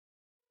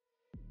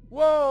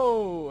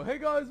Whoa! Hey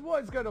guys,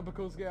 what is going on,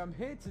 Buckles? I'm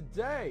here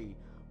today.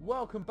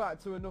 Welcome back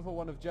to another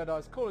one of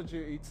Jedi's Call of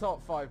Duty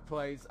Top 5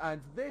 plays,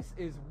 and this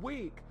is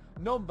week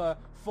number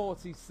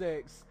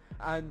 46.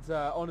 And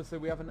honestly,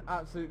 we have an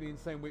absolutely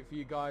insane week for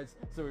you guys,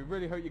 so we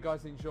really hope you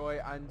guys enjoy.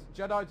 And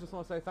Jedi, I just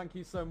want to say thank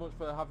you so much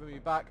for having me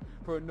back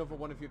for another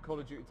one of your Call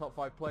of Duty Top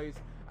 5 plays.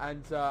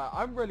 And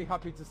I'm really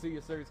happy to see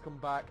your series come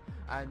back.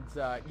 And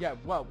yeah,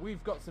 well,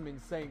 we've got some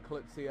insane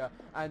clips here,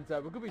 and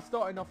we're going to be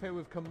starting off here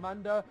with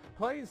Commander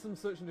playing some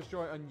search and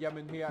destroy on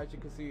Yemen here. As you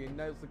can see, he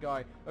nails the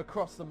guy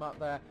across the map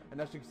there, and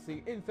as you can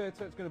see in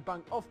theatre, it's going to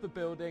bang off the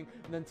building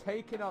and then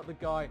taking out the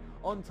guy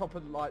on top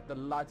of like the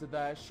ladder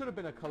there. Should have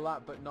been a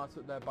collab, but nice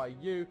up there by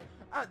you.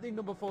 At the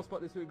number 4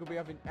 spot this week, we'll be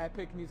having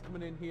Epic, and he's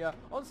coming in here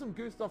on some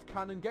Gustav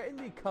cannon, getting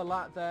the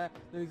collat there.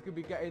 Then he's going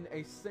to be getting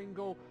a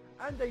single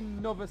and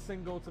another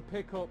single to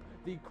pick up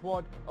the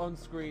quad on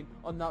screen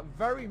on that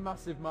very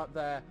massive map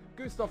there.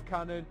 Gustav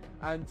cannon,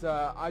 and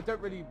I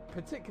don't really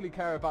particularly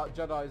care about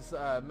Jedi's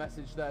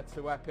message there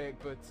to Epic,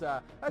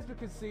 but as we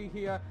can see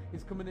here,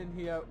 he's coming in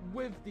here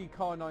with the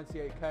Car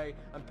 98k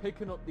and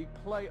picking up the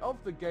play of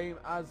the game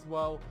as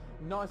well.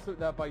 Nice look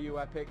there by you,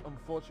 Epic.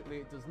 Unfortunately,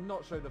 it does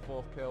not show the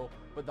 4th kill,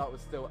 but that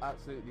was still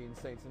absolutely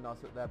insane, so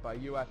nice look there by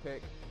you,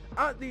 Epic.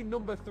 At the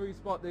number 3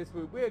 spot this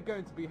week, we're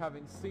going to be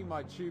having See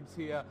My Tubes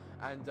here,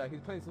 and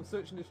he's playing some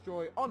Search and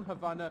Destroy on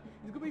Havana.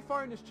 He's going to be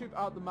firing his tube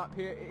out the map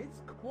here.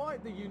 It's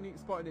quite the unique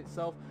spot in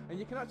itself, and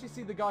you can actually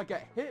see the guy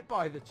get hit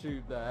by the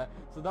tube there,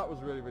 so that was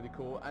really, really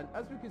cool. And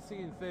as we can see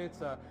in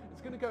theatre,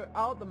 it's going to go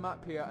out the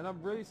map here, and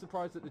I'm really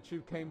surprised that the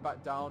tube came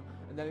back down,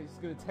 and then it's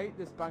going to take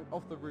this bank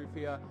off the roof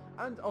here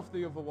and off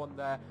the other one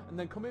there, and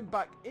then coming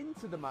back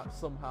into the map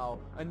somehow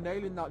and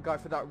nailing that guy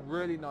for that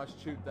really nice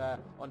tube there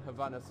on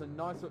Havana. So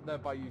nice up there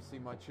by you, See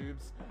My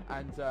Tubes.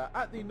 And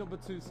at the number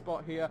 2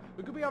 spot here,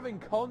 we're going to be having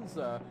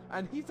Konza,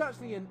 and he's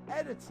actually an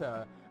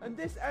editor, and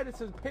this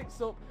editor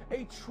picks up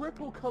a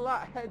triple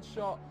collat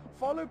headshot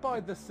followed by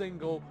the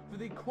single for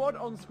the quad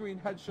on-screen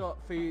headshot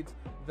feed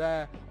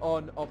there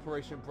on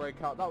Operation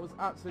Breakout. That was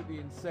absolutely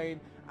insane.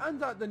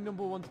 And at the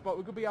number 1 spot,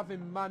 we're going to be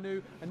having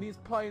Manu, and he's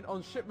playing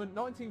on Shipment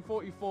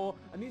 1944,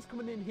 and he's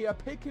coming in here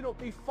picking up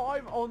the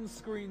 5 on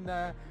screen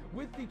there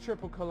with the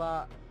triple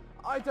collat.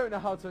 I don't know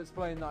how to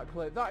explain that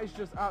clip. That is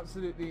just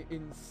absolutely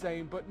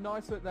insane, but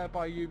nice look there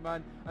by you,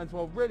 man. And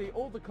well, really,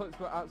 all the clips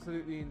were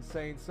absolutely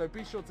insane, so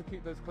be sure to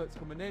keep those clips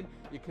coming in.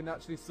 You can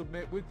actually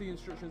submit with the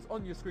instructions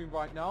on your screen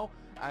right now,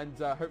 and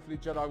hopefully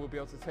Jedi will be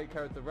able to take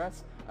care of the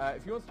rest.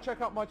 If you want to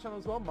check out my channel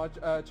as well, my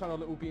channel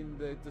will be in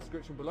the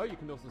description below. You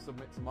can also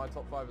submit to my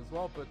top 5 as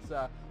well,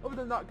 but other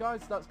than that,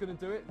 guys, that's going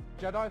to do it.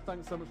 Jedi,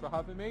 thanks so much for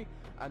having me,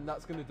 and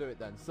that's going to do it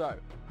then. So,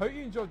 hope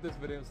you enjoyed this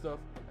video and stuff,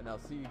 and I'll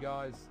see you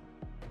guys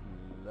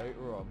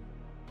later on.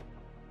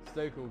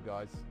 Stay cool,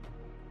 guys.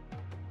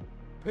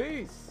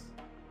 Peace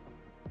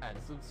and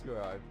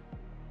subscribe.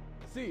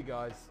 See you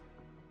guys.